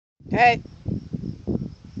Hey.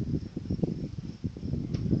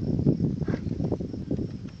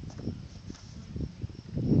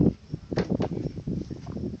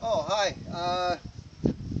 Oh, hi.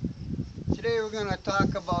 Today we're going to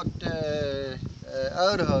talk about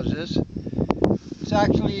outhouses. It's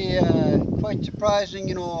actually quite surprising.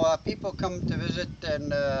 People come to visit,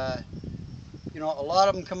 and a lot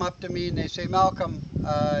of them come up to me and they say, Malcolm,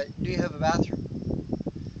 do you have a bathroom?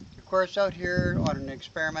 Of course, out here on an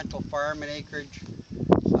experimental farm and acreage,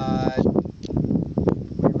 we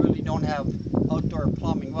really don't have outdoor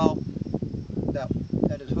plumbing. Well, that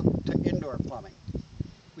is hooked to indoor plumbing.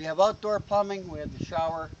 We have outdoor plumbing, we have the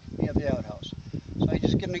shower, we have the outhouse. So I'm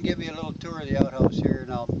just going to give you a little tour of the outhouse here,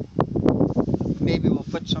 and maybe we'll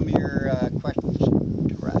put some of your questions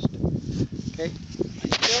to rest. Okay?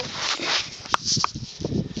 Thank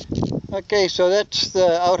you. Okay, so that's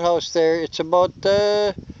the outhouse there. It's about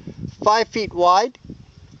 5 feet wide,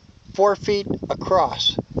 4 feet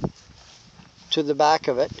across to the back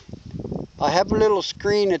of it. I have a little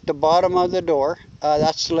screen at the bottom of the door.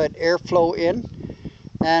 That's to let airflow in.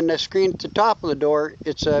 And the screen at the top of the door,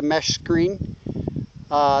 it's a mesh screen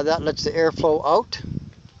that lets the airflow out.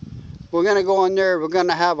 We're going to go in there, we're going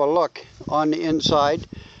to have a look on the inside.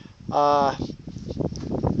 We'll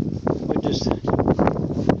just get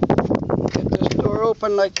this door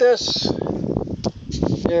open like this.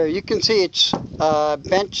 There, you can see it's a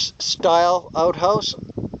bench style outhouse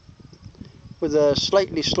with a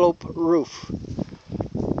slightly sloped roof.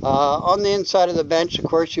 On the inside of the bench, of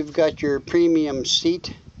course, you've got your premium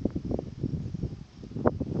seat.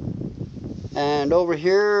 And over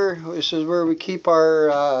here, this is where we keep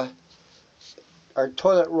our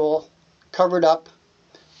toilet roll covered up.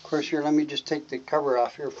 Of course, here, let me just take the cover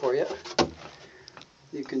off here for you.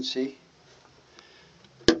 You can see.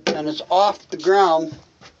 And it's off the ground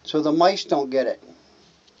so the mice don't get it.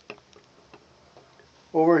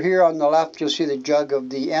 Over here on the left, you'll see the jug of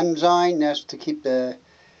the enzyme. That's to keep the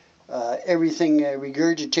everything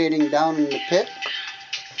regurgitating down in the pit.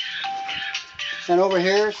 And over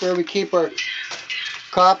here is where we keep our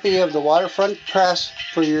copy of the Waterfront Press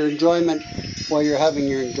for your enjoyment while you're having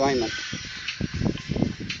your enjoyment.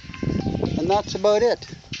 And that's about it.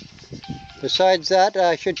 Besides that,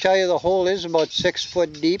 I should tell you the hole is about 6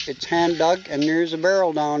 foot deep. It's hand dug, and there's a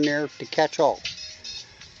barrel down there to catch all.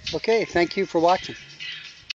 Okay, thank you for watching.